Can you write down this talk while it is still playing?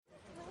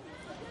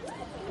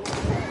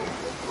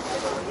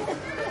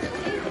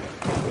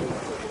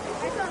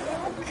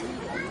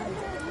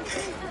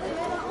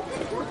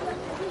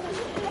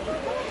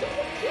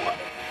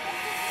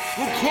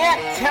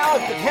can't tell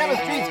if the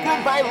chemistry's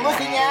good by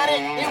looking at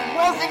it. It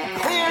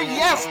wasn't clear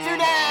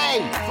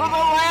yesterday. For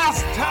the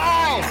last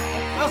time,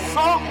 the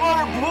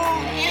saltwater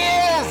pool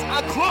is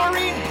a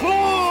chlorine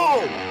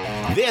pool.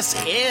 This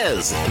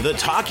is the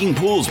Talking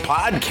Pools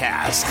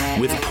podcast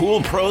with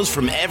pool pros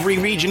from every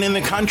region in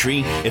the country.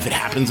 If it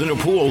happens in a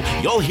pool,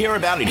 you'll hear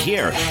about it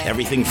here.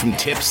 Everything from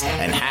tips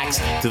and hacks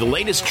to the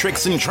latest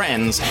tricks and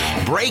trends.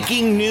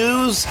 Breaking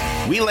news,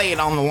 we lay it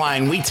on the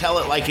line. We tell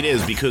it like it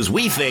is because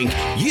we think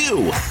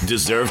you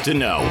deserve to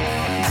know.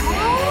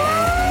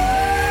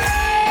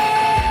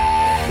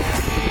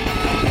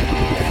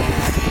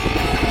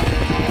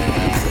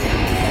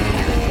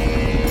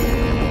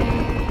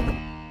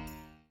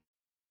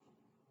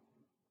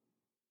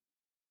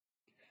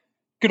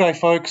 G'day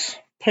folks,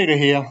 Peter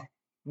here.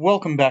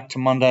 Welcome back to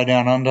Monday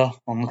Down Under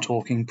on the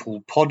Talking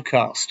Pool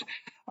podcast.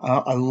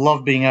 I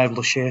love being able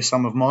to share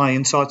some of my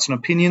insights and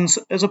opinions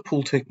as a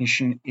pool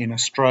technician in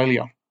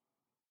Australia.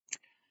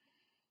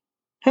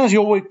 How's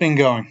your week been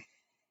going?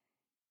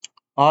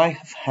 I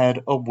have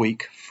had a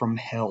week from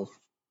hell.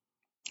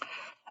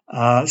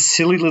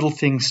 Silly little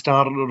thing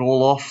started it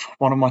all off.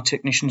 One of my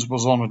technicians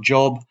was on a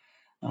job,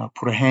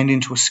 put a hand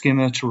into a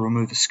skimmer to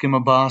remove a skimmer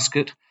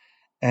basket,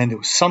 and there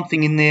was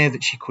something in there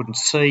that she couldn't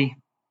see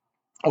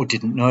or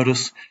didn't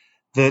notice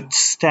that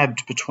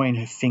stabbed between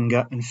her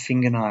finger and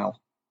fingernail.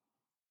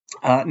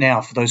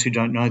 Now, for those who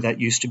don't know, that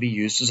used to be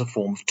used as a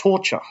form of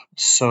torture.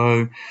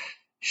 So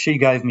she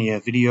gave me a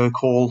video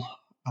call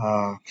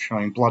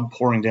showing blood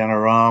pouring down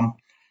her arm.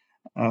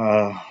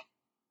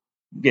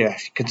 You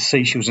could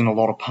see she was in a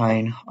lot of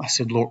pain. I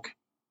said, look,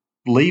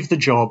 leave the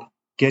job,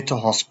 get to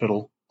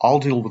hospital. I'll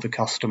deal with the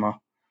customer.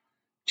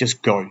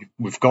 Just go.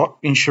 We've got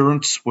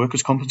insurance,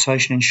 workers'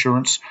 compensation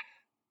insurance.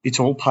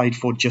 It's all paid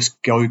for.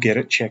 Just go get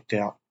it checked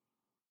out.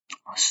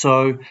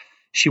 So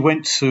she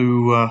went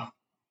to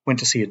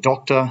see a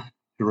doctor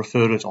who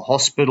referred her to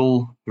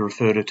hospital, who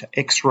referred her to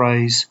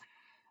x-rays,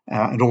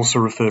 and also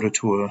referred her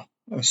to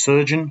a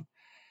surgeon.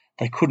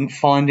 They couldn't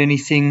find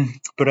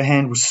anything, but her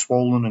hand was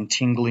swollen and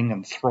tingling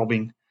and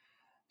throbbing.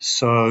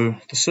 So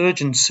the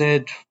surgeon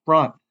said,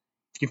 right,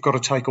 you've got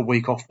to take a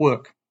week off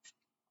work.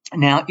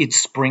 Now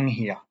it's spring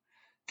here.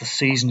 The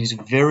season is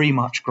very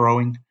much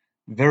growing,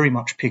 very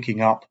much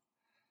picking up.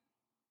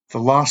 The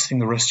last thing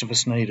the rest of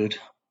us needed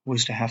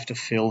was to have to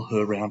fill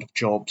her round of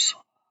jobs.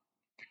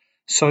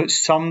 So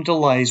some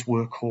delays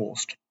were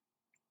caused,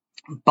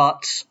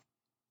 but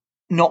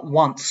not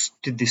once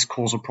did this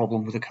cause a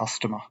problem with a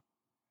customer,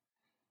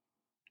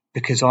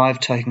 because I've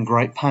taken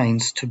great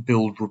pains to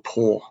build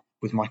rapport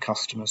with my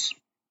customers.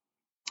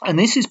 And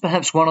this is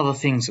perhaps one of the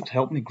things that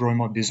helped me grow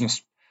my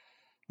business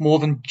more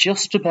than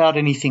just about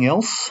anything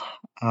else.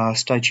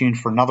 Stay tuned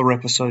for another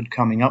episode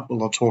coming up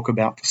where I'll talk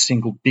about the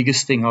single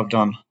biggest thing I've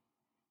done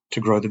to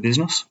grow the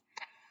business.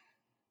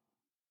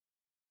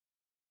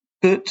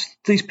 But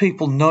these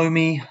people know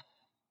me,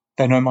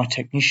 they know my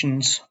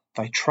technicians,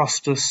 they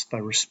trust us, they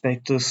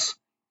respect us.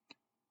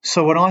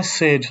 So when I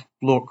said,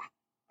 look,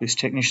 this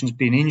technician's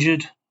been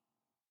injured,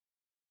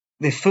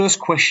 their first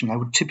question, they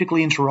would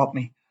typically interrupt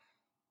me,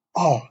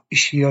 oh, is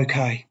she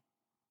okay?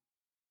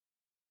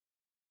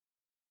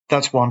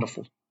 That's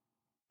wonderful,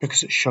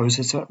 because it shows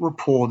there's that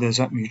rapport, there's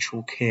that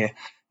mutual care.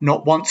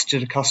 Not once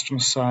did a customer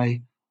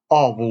say,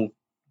 oh, well,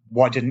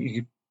 why didn't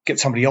you get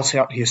somebody else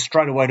out here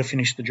straight away to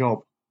finish the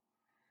job?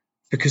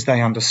 Because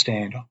they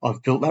understand.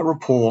 I've built that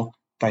rapport.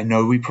 They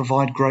know we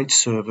provide great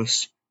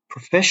service,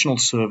 professional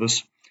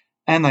service,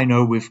 and they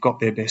know we've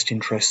got their best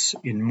interests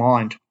in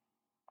mind.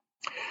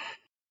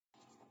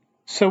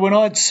 So when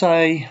I'd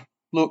say,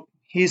 look,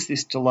 here's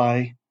this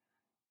delay,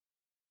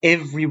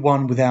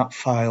 everyone without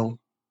fail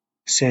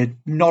said,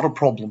 not a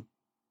problem,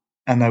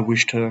 and they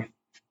wished her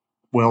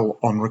well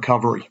on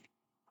recovery.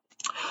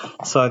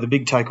 So the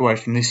big takeaway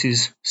from this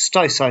is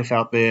stay safe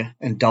out there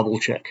and double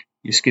check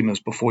your skimmers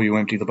before you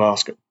empty the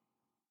basket.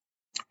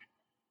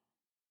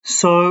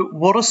 So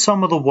what are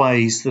some of the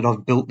ways that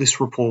I've built this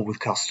rapport with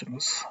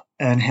customers,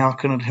 and how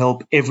can it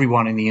help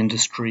everyone in the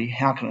industry?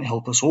 How can it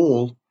help us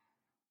all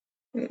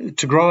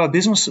to grow our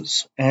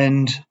businesses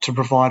and to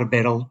provide a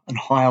better and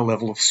higher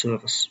level of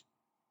service?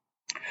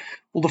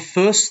 Well, the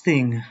first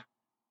thing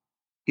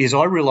is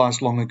I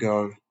realized long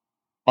ago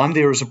I'm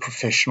there as a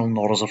professional,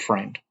 not as a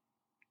friend.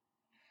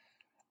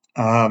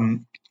 I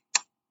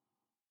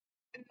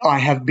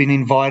have been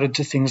invited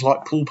to things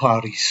like pool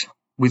parties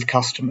with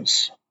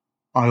customers.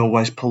 I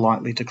always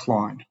politely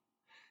decline,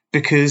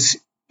 because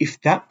if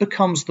that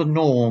becomes the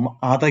norm,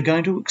 are they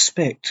going to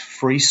expect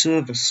free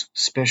service,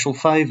 special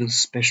favours,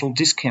 special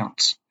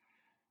discounts?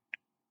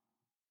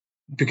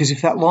 Because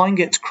if that line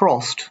gets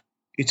crossed,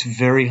 it's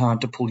very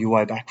hard to pull your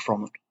way back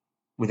from it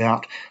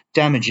without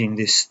damaging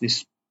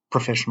this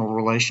professional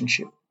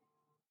relationship.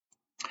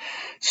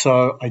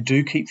 So I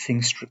do keep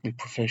things strictly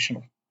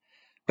professional.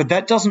 But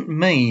that doesn't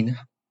mean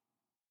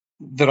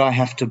that I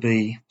have to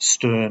be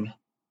stern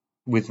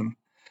with them.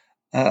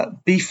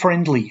 Be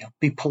friendly,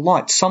 be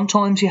polite.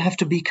 Sometimes you have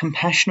to be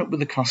compassionate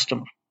with the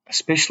customer,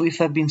 especially if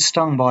they've been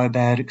stung by a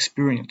bad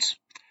experience.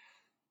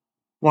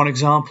 One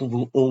example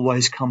will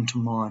always come to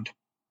mind.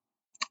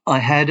 I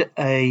had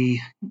a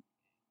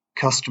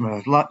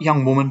customer,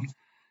 young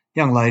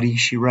lady,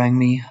 she rang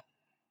me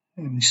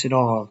and said,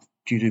 "Oh,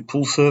 do you do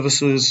pool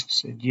services?" I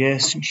said,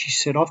 "Yes." And she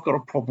said, "I've got a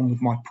problem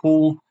with my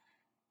pool."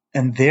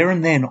 And there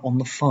and then on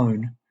the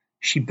phone,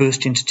 she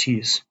burst into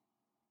tears.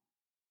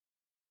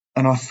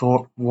 And I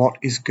thought, what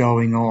is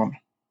going on?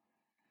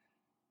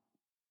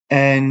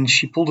 And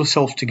she pulled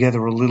herself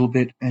together a little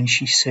bit and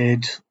she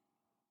said,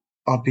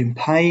 "I've been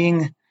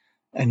paying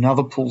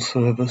another pool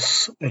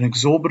service an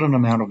exorbitant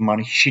amount of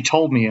money." She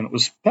told me, and it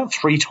was about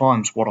 3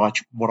 times what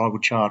I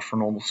would charge for a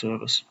normal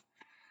service.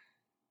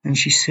 And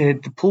she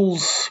said, "The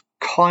pool's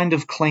kind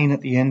of clean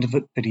at the end of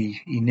it, but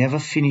he never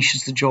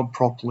finishes the job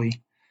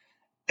properly.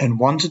 And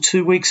 1 to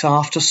 2 weeks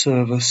after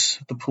service,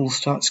 the pool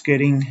starts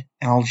getting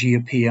algae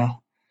appear,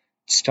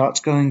 it starts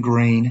going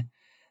green,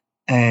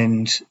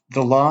 and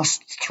the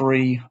last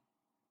 3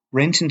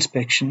 rent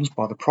inspections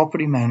by the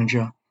property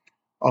manager,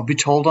 I'll be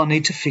told I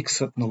need to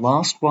fix it. And the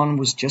last one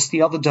was just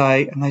the other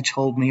day, and they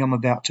told me I'm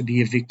about to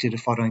be evicted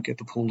if I don't get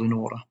the pool in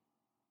order."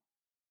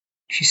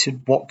 She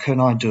said, "What can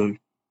I do?"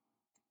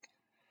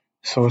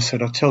 So I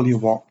said, "I tell you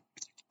what,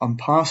 I'm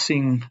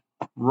passing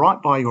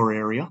right by your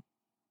area,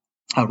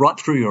 right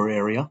through your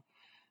area."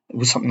 It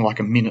was something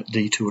like a minute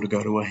detour to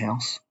go to her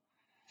house.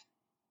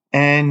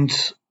 And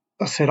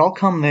I said, "I'll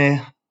come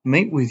there,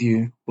 meet with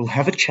you, we'll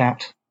have a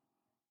chat,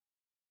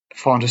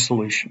 find a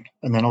solution,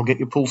 and then I'll get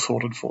your pool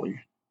sorted for you."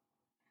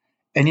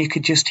 And you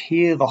could just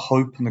hear the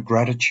hope and the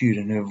gratitude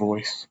in her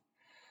voice.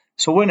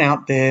 So I went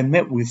out there,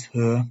 met with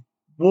her,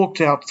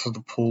 walked out to the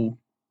pool,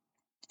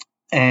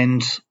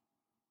 and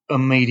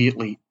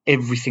immediately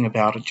everything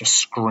about it just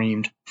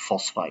screamed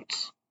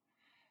phosphates.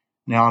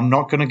 Now, I'm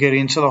not going to get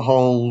into the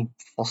whole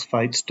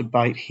phosphates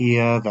debate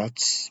here.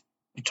 That's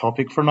a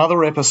topic for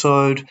another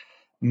episode.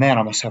 Man,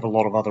 I must have a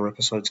lot of other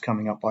episodes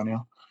coming up by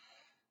now.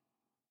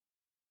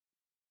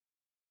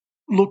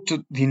 Looked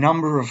at the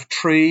number of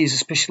trees,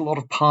 especially a lot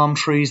of palm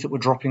trees that were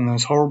dropping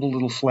those horrible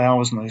little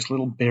flowers and those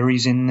little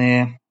berries in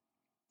there.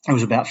 It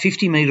was about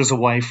 50 metres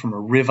away from a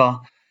river,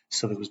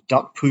 so there was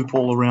duck poop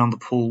all around the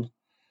pool.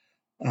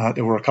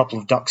 There were a couple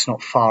of ducks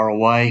not far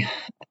away,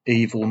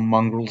 evil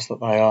mongrels that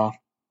they are.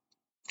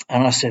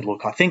 And I said,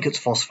 "Look, I think it's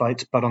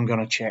phosphates, but I'm going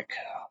to check."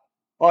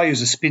 I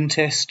use a spin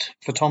test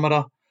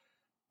photometer,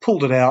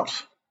 pulled it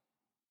out,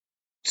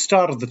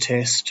 started the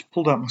test,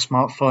 pulled out my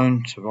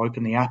smartphone to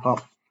open the app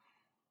up.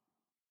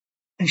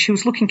 And she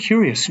was looking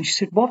curious, and she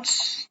said,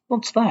 What's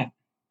that?"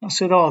 I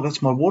said, "Oh,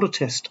 that's my water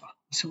tester."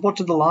 I said, "What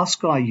did the last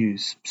guy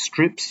use?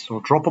 Strips or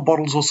dropper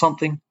bottles or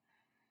something?"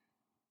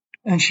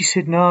 And she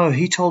said, "No,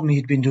 he told me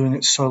he'd been doing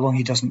it so long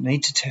he doesn't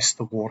need to test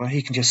the water.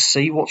 He can just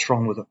see what's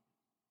wrong with it."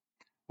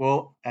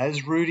 Well,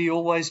 as Rudy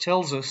always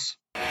tells us,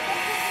 you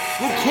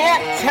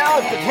can't tell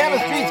if the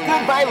chemistry's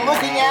good by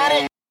looking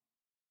at it.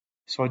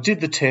 So I did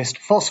the test.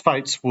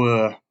 Phosphates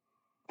were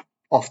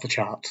off the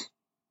charts.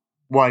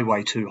 Way,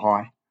 way too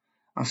high.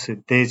 I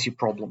said, "There's your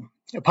problem."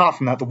 Apart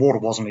from that, the water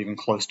wasn't even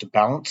close to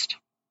balanced.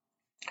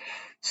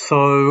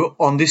 So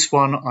on this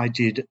one, I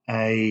did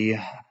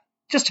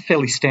just a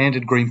fairly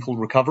standard green pool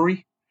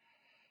recovery.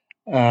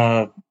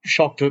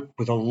 Shocked it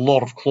with a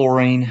lot of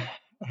chlorine.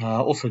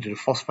 Also did a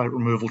phosphate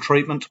removal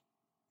treatment.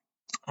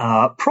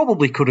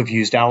 Probably could have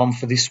used alum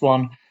for this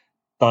one,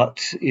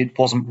 but it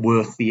wasn't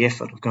worth the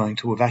effort of going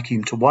to a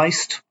vacuum to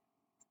waste.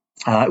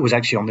 It was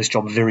actually on this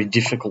job very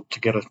difficult to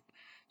get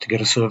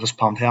a service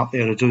pump out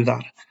there to do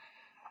that.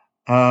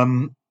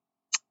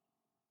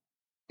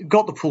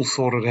 Got the pool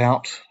sorted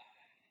out.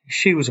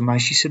 She was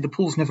amazed. She said, "The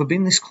pool's never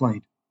been this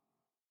clean."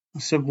 I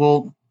said,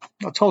 "Well,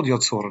 I told you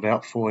I'd sort it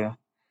out for you."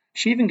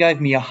 She even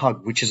gave me a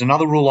hug, which is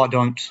another rule I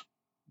don't,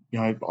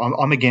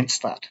 I'm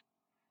against that.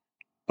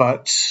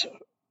 But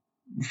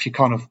she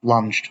kind of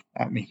lunged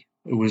at me.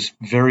 It was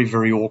very,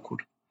 very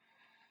awkward.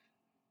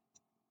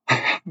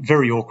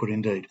 Very awkward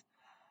indeed.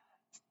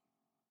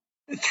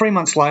 3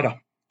 months later,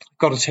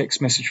 got a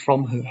text message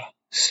from her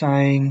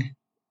saying,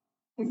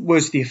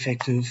 words to the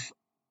effect of,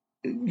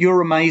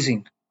 "You're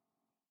amazing."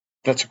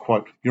 That's a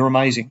quote. "You're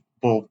amazing."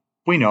 Well,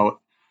 we know it.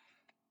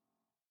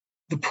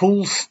 The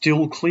pool's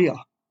still clear.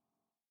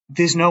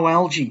 There's no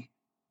algae.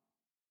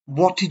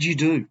 What did you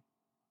do?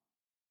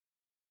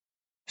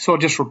 So I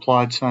just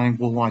replied saying,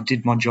 "Well, I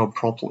did my job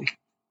properly.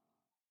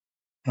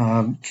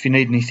 If you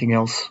need anything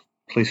else,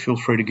 please feel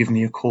free to give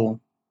me a call."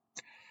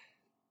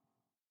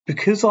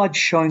 Because I'd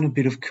shown a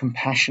bit of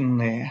compassion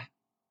there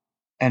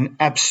and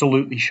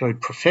absolutely showed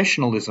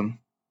professionalism,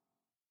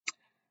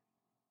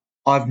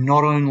 I've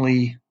not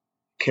only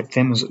kept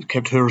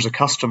her as a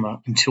customer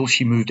until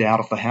she moved out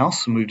of the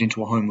house and moved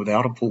into a home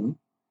without a pool,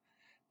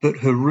 but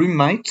her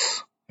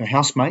roommates, her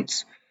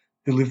housemates,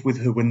 who lived with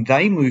her when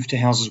they moved to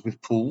houses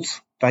with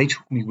pools, they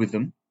took me with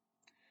them.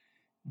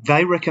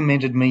 They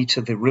recommended me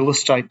to the real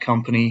estate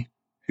company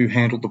who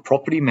handled the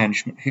property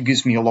management, who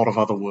gives me a lot of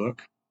other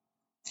work,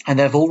 and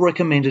they've all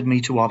recommended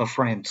me to other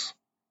friends.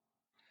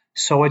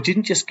 So I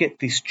didn't just get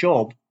this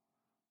job.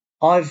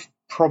 I've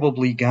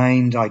probably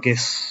gained, I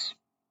guess,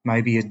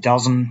 maybe a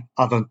dozen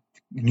other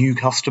new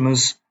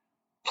customers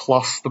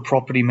plus the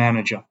property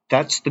manager.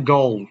 That's the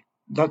goal.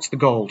 That's the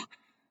gold,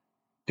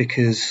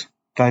 because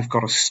they've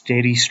got a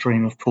steady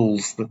stream of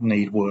pools that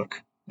need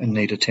work and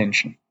need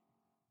attention.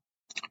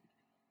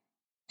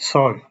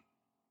 So,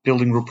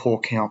 building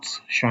rapport counts,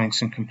 showing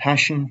some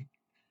compassion,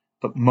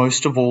 but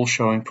most of all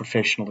showing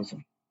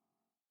professionalism.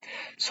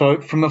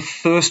 So from a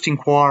first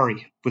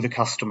inquiry with a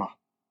customer,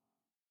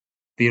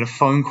 be it a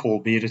phone call,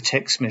 be it a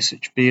text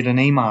message, be it an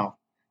email,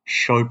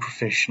 show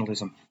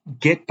professionalism.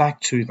 Get back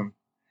to them.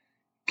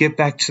 Get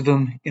back to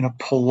them in a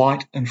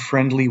polite and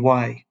friendly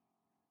way,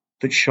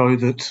 but show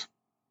that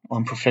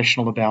I'm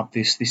professional about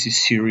this. This is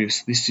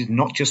serious. This is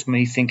not just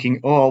me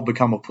thinking, oh, I'll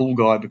become a pool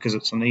guy because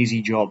it's an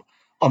easy job.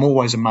 I'm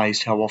always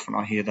amazed how often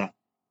I hear that.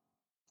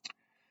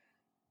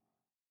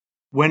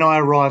 When I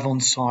arrive on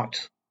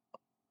site,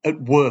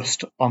 at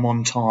worst, I'm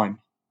on time.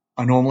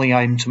 I normally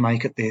aim to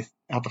make it there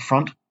out the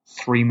front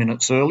 3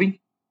 minutes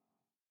early.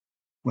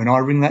 When I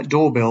ring that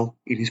doorbell,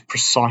 it is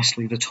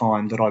precisely the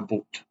time that I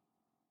booked.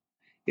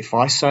 If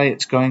I say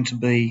it's going to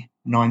be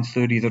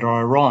 9:30 that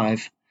I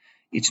arrive,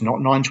 it's not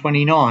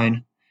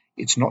 9:29,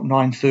 it's not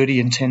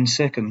 9:30 and 10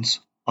 seconds.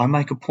 I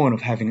make a point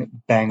of having it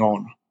bang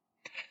on.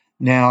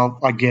 Now,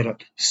 I get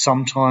it.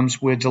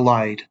 Sometimes we're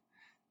delayed,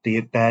 be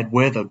it bad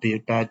weather, be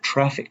it bad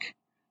traffic.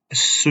 As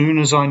soon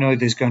as I know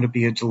there's going to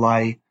be a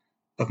delay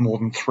of more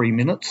than 3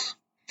 minutes,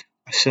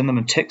 I send them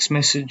a text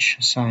message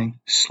saying,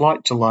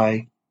 slight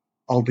delay,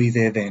 I'll be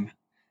there then.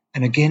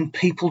 And again,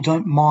 people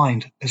don't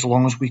mind as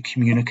long as we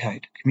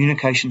communicate.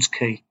 Communication's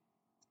key.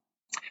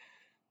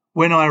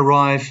 When I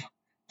arrive,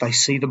 they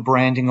see the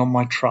branding on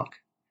my truck.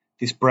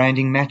 This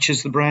branding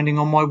matches the branding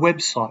on my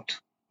website,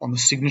 on the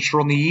signature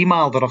on the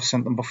email that I've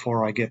sent them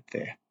before I get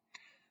there.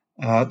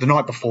 The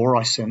night before,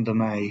 I send them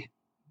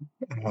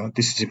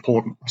this is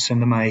important, I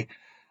send them a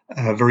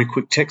very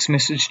quick text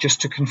message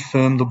just to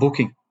confirm the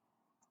booking.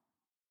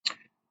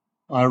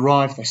 I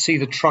arrive, they see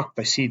the truck,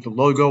 they see the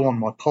logo on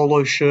my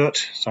polo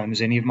shirt, same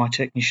as any of my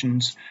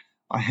technicians.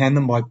 I hand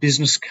them my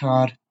business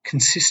card.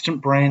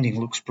 Consistent branding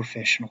looks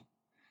professional.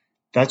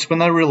 That's when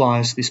they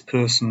realise this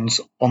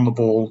person's on the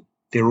ball,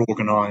 they're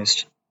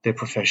organised, they're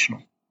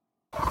professional.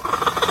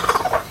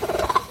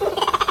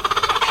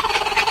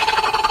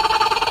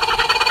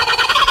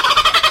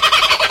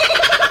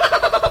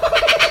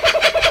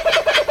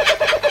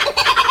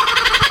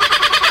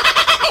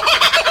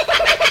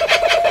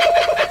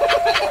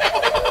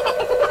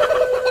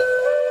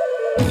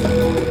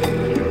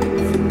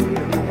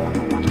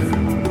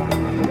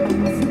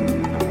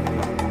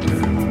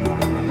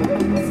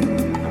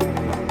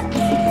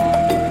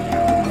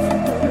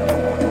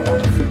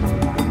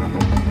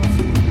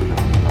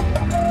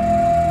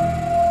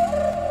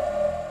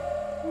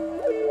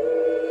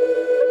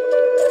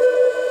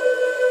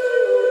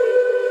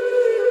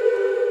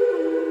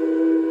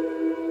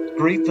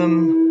 Greet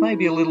them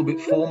maybe a little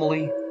bit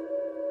formally.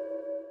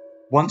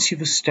 Once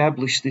you've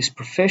established this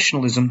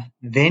professionalism,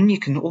 then you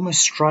can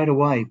almost straight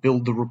away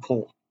build the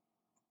rapport.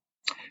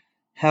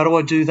 How do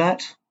I do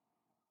that?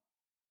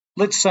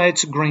 Let's say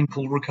it's a green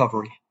pool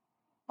recovery.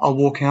 I'll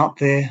walk out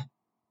there,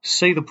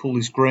 see the pool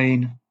is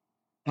green,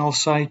 and I'll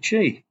say,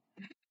 gee,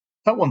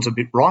 that one's a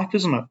bit ripe,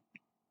 isn't it?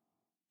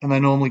 And they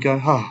normally go,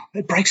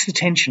 it breaks the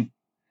tension.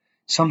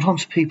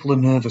 Sometimes people are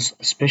nervous,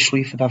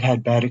 especially if they've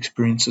had bad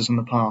experiences in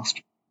the past.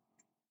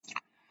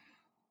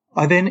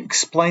 I then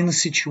explain the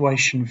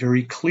situation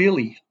very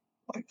clearly.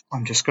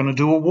 I'm just going to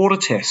do a water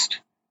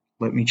test.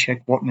 Let me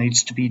check what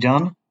needs to be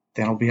done.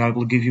 Then I'll be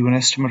able to give you an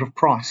estimate of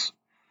price.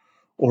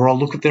 Or I'll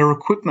look at their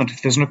equipment.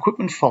 If there's an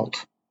equipment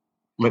fault,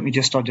 let me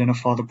just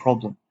identify the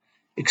problem.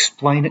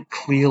 Explain it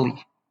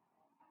clearly.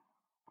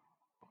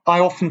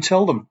 I often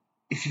tell them,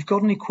 if you've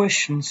got any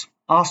questions,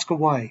 ask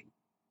away.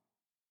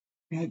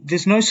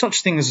 There's no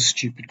such thing as a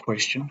stupid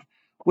question.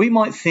 We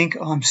might think,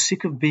 I'm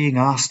sick of being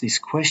asked this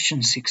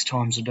question 6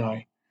 times a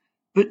day.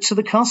 But to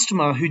the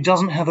customer who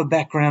doesn't have a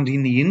background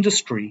in the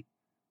industry,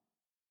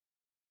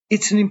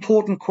 it's an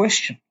important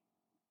question.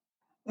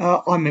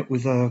 I met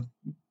with a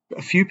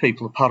few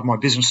people, a part of my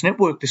business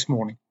network this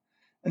morning,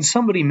 and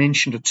somebody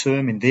mentioned a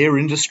term in their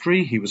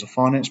industry. He was a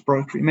finance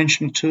broker. He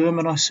mentioned a term,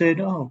 and I said,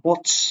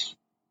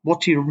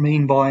 what do you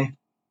mean by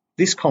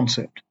this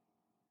concept?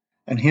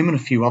 And him and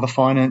a few other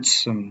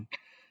finance and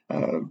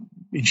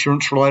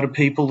insurance-related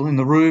people in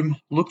the room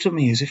looked at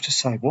me as if to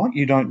say, what,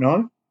 you don't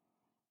know?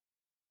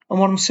 And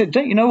one of them said,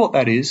 don't you know what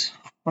that is?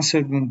 I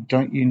said, well,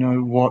 don't you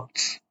know what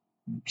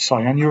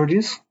Cyania it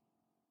is?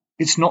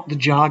 It's not the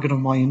jargon of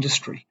my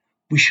industry.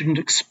 We shouldn't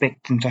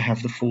expect them to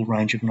have the full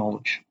range of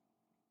knowledge.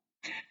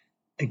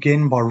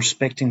 Again, by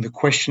respecting the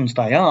questions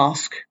they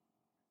ask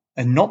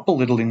and not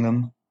belittling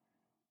them,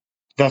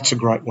 that's a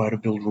great way to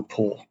build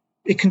rapport.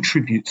 It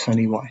contributes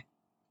anyway.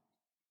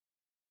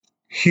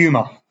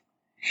 Humour.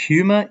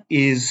 Humour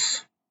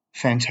is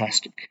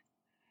fantastic.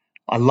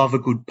 I love a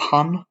good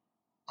pun.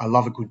 I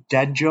love a good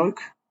dad joke,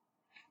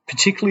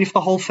 particularly if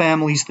the whole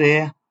family's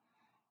there.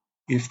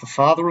 If the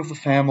father of the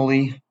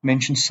family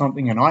mentions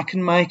something and I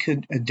can make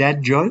a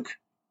dad joke,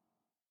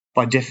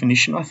 by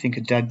definition, I think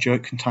a dad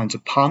joke contains a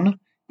pun.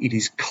 It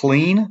is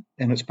clean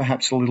and it's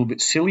perhaps a little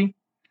bit silly.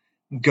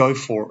 Go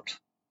for it.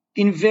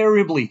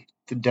 Invariably,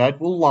 the dad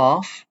will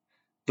laugh,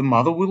 the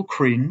mother will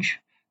cringe,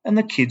 and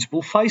the kids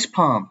will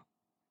facepalm.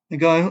 They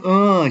go,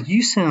 "Oh,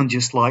 you sound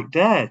just like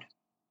Dad."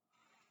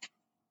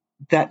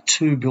 That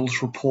too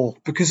builds rapport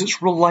because it's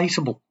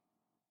relatable.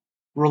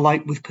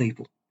 Relate with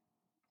people.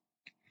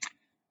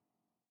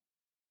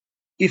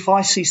 If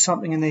I see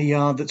something in their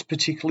yard that's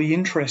particularly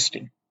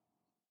interesting,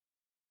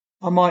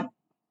 I might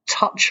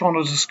touch on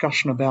a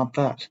discussion about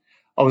that.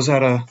 I was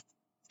at a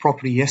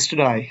property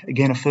yesterday,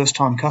 again a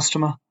first-time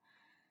customer,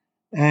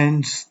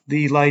 and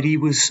the lady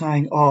was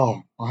saying,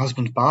 "Oh, my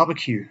husband's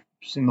barbecue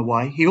is in the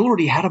way. He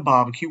already had a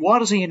barbecue. Why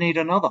does he need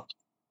another?"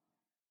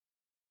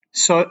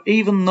 So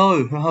even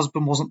though her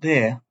husband wasn't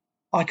there,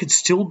 I could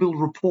still build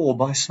rapport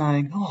by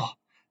saying, "Oh,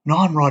 no,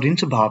 I'm right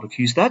into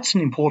barbecues. That's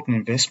an important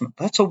investment.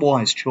 That's a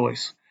wise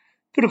choice."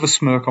 Bit of a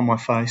smirk on my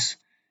face.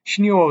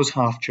 She knew I was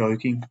half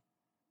joking.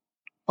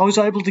 I was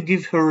able to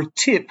give her a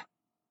tip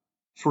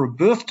for a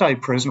birthday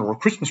present or a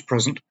Christmas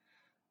present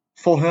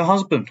for her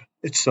husband.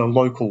 It's a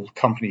local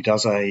company,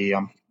 does a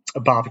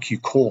barbecue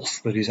course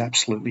that is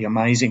absolutely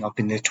amazing. I've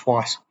been there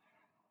twice.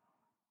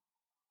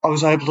 I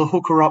was able to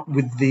hook her up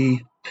with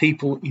the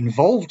people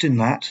involved in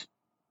that,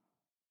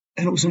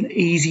 and it was an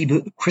easy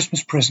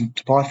Christmas present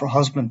to buy for a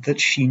husband that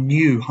she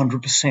knew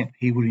 100%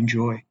 he would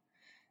enjoy.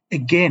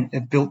 Again,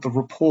 it built the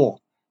rapport.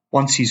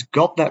 Once he's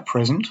got that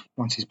present,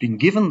 once he's been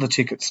given the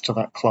tickets to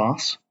that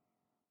class,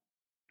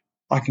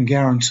 I can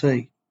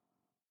guarantee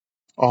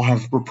I'll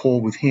have rapport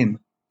with him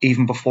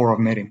even before I've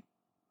met him.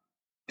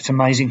 It's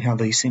amazing how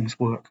these things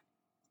work.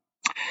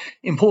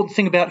 Important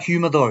thing about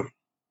humour, though,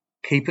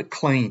 keep it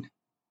clean.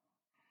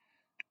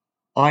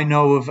 I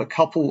know of a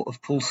couple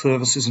of pool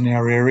services in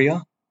our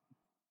area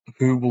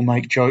who will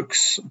make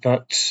jokes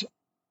that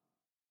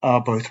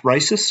are both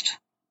racist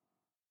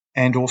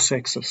and or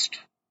sexist.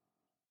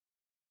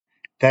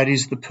 That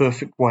is the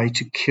perfect way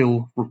to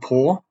kill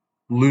rapport,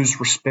 lose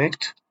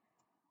respect,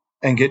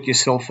 and get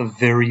yourself a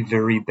very,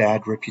 very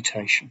bad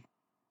reputation.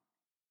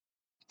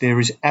 There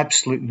is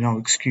absolutely no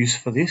excuse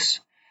for this.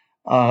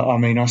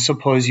 I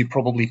suppose you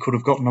probably could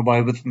have gotten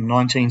away with it in the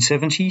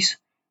 1970s,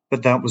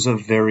 but that was a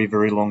very,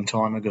 very long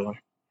time ago.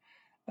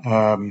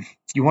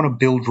 You want to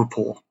build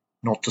rapport,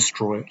 not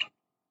destroy it.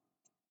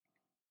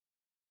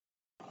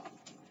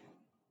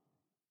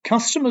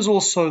 Customers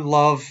also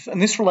love,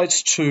 and this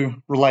relates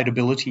to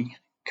relatability,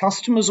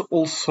 customers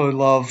also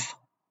love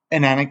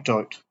an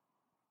anecdote,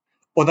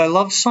 or they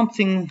love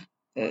something,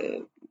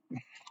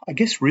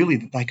 really,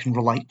 that they can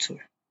relate to.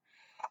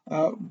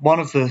 One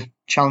of the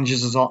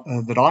challenges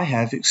that I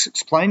have is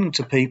explaining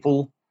to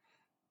people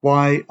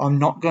why I'm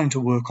not going to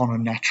work on a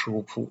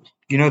natural pool.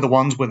 You know, the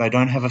ones where they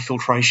don't have a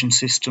filtration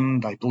system,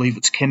 they believe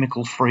it's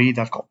chemical free,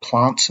 they've got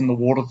plants in the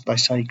water that they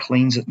say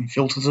cleans it and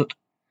filters it.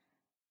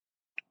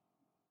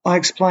 I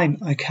explain,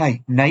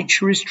 okay,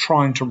 nature is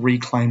trying to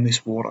reclaim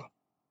this water.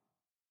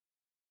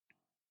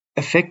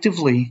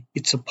 Effectively,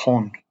 it's a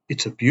pond.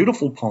 It's a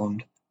beautiful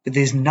pond, but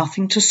there's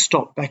nothing to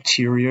stop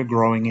bacteria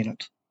growing in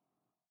it.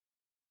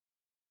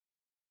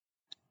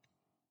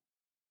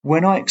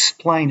 When I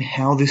explain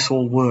how this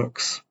all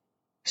works,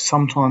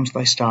 sometimes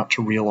they start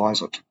to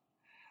realise it.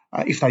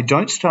 If they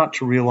don't start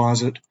to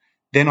realise it,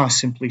 then I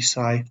simply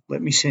say,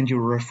 let me send you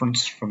a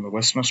reference from the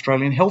Western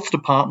Australian Health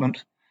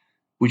Department,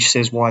 which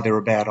says why they're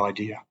a bad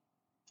idea.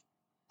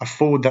 I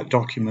forward that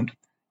document,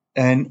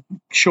 and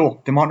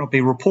sure, there might not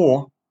be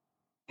rapport,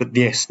 but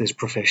yes, there's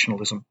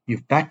professionalism.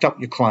 You've backed up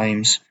your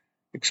claims,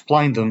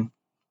 explained them,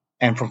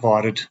 and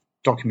provided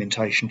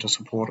documentation to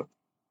support it.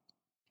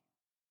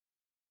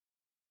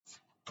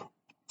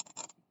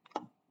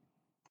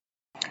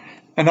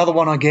 Another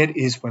one I get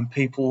is when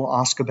people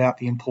ask about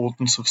the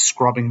importance of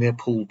scrubbing their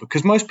pool,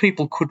 because most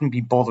people couldn't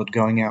be bothered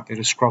going out there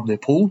to scrub their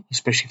pool,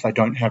 especially if they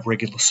don't have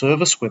regular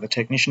service where the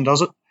technician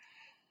does it.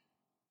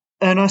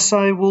 And I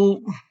say,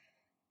 well,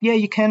 yeah,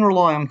 you can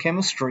rely on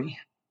chemistry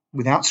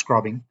without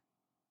scrubbing,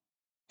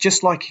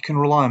 just like you can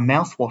rely on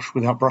mouthwash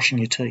without brushing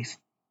your teeth.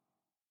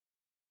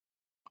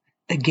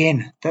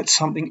 Again, it's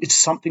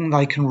something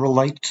they can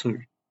relate to.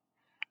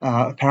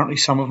 Apparently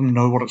some of them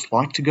know what it's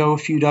like to go a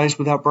few days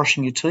without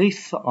brushing your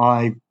teeth.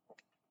 I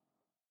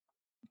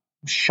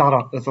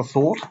shudder at the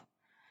thought.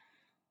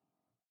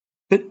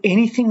 But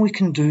anything we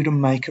can do to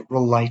make it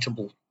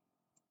relatable,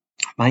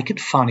 make it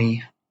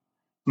funny,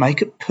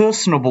 make it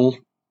personable,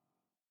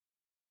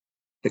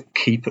 but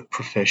keep it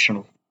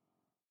professional.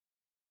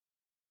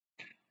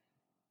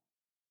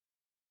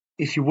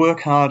 If you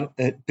work hard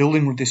at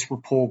building this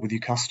rapport with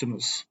your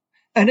customers,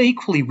 and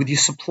equally with your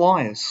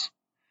suppliers,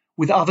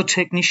 with other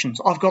technicians.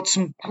 I've got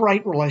some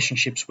great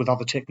relationships with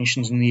other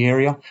technicians in the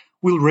area.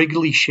 We'll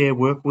regularly share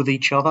work with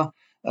each other.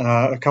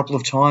 A couple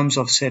of times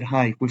I've said,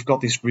 hey, we've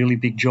got this really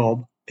big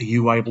job. Are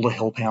you able to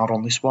help out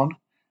on this one?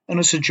 And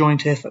it's a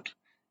joint effort.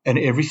 And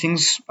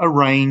everything's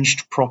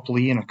arranged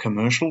properly in a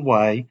commercial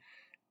way.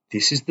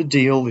 This is the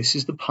deal. This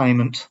is the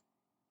payment,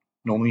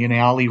 normally an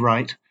hourly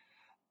rate.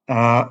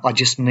 I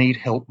just need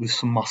help with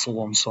some muscle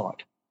on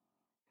site.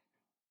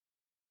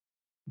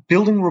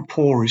 Building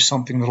rapport is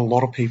something that a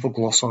lot of people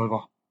gloss over.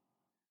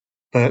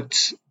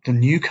 But the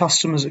new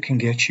customers it can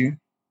get you,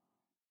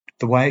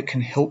 the way it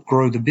can help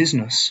grow the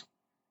business,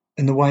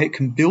 and the way it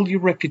can build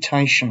your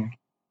reputation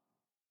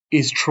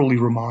is truly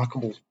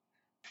remarkable.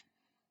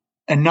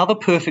 Another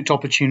perfect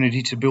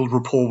opportunity to build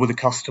rapport with a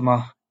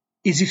customer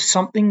is if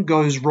something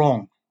goes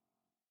wrong.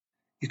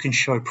 You can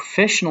show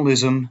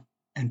professionalism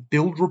and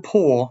build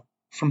rapport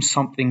from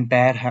something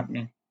bad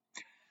happening.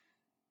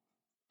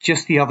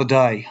 Just the other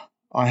day,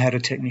 I had a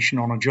technician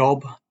on a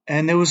job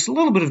and there was a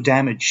little bit of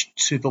damage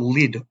to the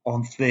lid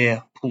on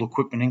their pool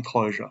equipment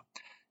enclosure.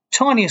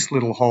 Tiniest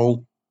little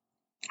hole,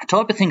 a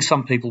type of thing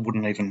some people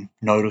wouldn't even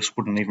notice,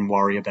 wouldn't even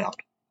worry about.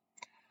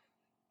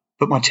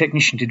 But my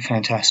technician did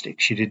fantastic.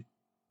 She did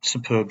a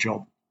superb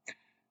job.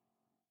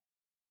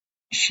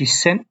 She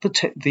sent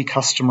the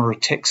customer a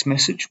text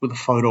message with a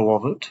photo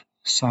of it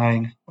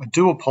saying, "I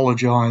do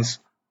apologise.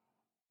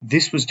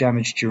 This was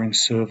damaged during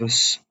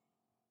service.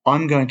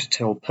 I'm going to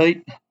tell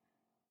Pete.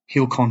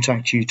 He'll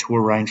contact you to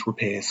arrange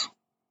repairs."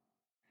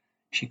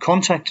 She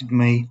contacted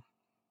me.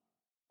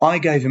 I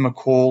gave him a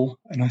call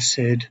and I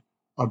said,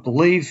 "I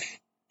believe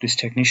this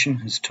technician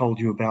has told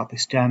you about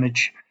this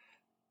damage.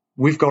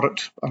 We've got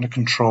it under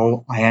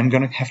control. I am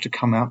going to have to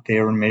come out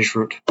there and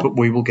measure it, but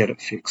we will get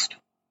it fixed."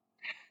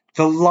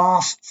 The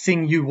last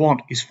thing you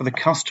want is for the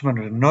customer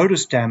to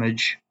notice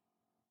damage,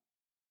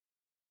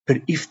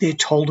 but if they're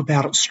told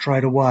about it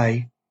straight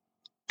away,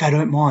 they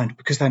don't mind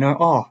because they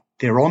know,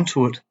 they're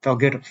onto it, they'll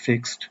get it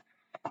fixed.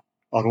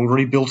 I'd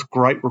already built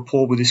great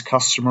rapport with this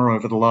customer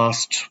over the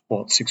last,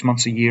 6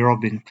 months, a year.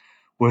 I've been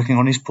working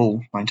on his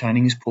pool,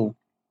 maintaining his pool.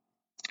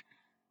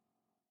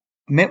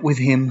 Met with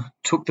him,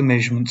 took the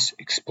measurements,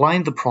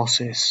 explained the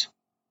process.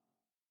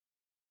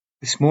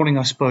 This morning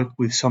I spoke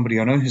with somebody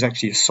I know who's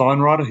actually a sign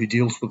writer who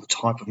deals with the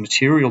type of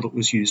material that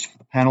was used for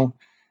the panel,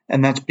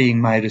 and that's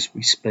being made as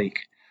we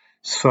speak.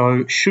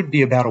 So it should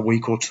be about a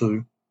week or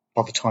two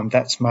by the time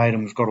that's made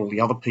and we've got all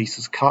the other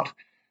pieces cut,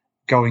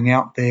 going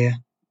out there.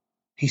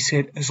 He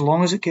said, as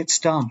long as it gets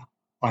done.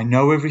 I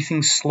know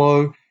everything's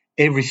slow,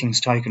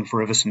 everything's taken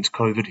forever since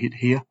COVID hit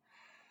here.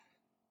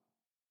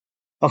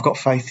 I've got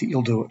faith that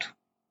you'll do it.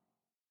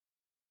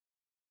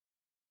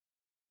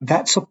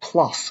 That's a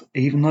plus.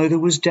 Even though there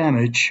was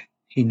damage,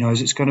 he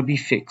knows it's going to be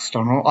fixed.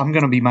 I'm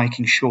going to be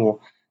making sure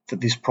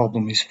that this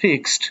problem is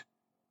fixed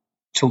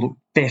to look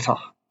better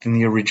than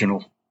the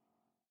original,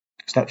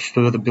 because that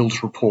further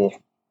builds rapport.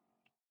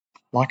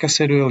 Like I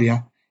said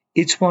earlier,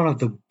 it's one of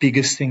the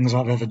biggest things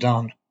I've ever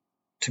done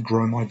to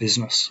grow my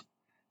business,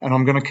 and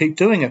I'm going to keep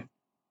doing it.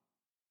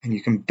 And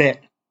you can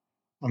bet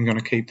I'm going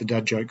to keep the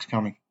dad jokes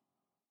coming.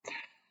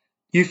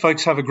 You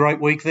folks have a great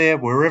week there,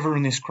 wherever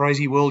in this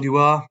crazy world you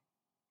are.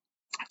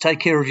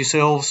 Take care of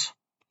yourselves.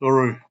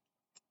 Uru.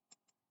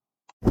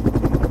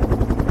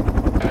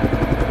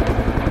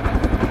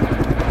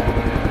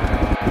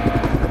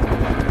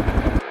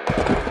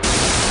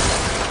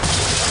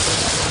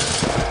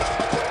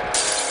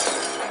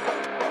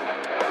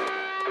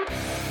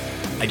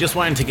 I just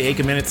wanted to take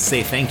a minute to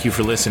say thank you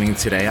for listening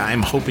today.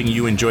 I'm hoping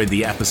you enjoyed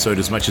the episode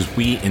as much as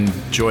we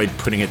enjoyed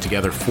putting it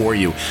together for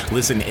you.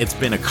 Listen, it's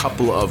been a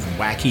couple of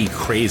wacky,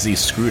 crazy,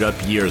 screwed up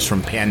years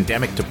from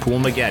pandemic to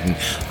Poolmageddon.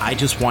 I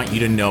just want you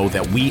to know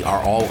that we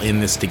are all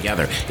in this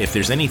together. If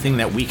there's anything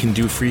that we can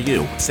do for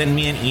you, send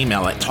me an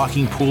email at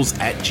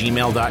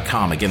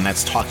talkingpools@gmail.com. Again,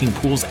 that's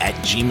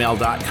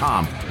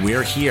talkingpools@gmail.com.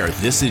 We're here.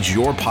 This is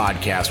your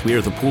podcast. We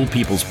are the Pool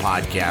People's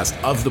podcast,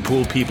 of the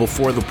Pool People,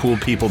 for the Pool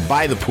People,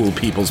 by the Pool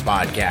People's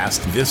podcast.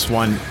 This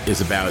one is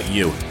about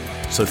you.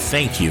 So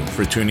thank you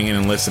for tuning in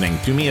and listening.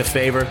 Do me a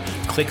favor,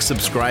 click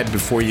subscribe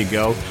before you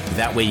go.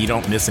 That way you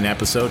don't miss an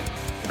episode.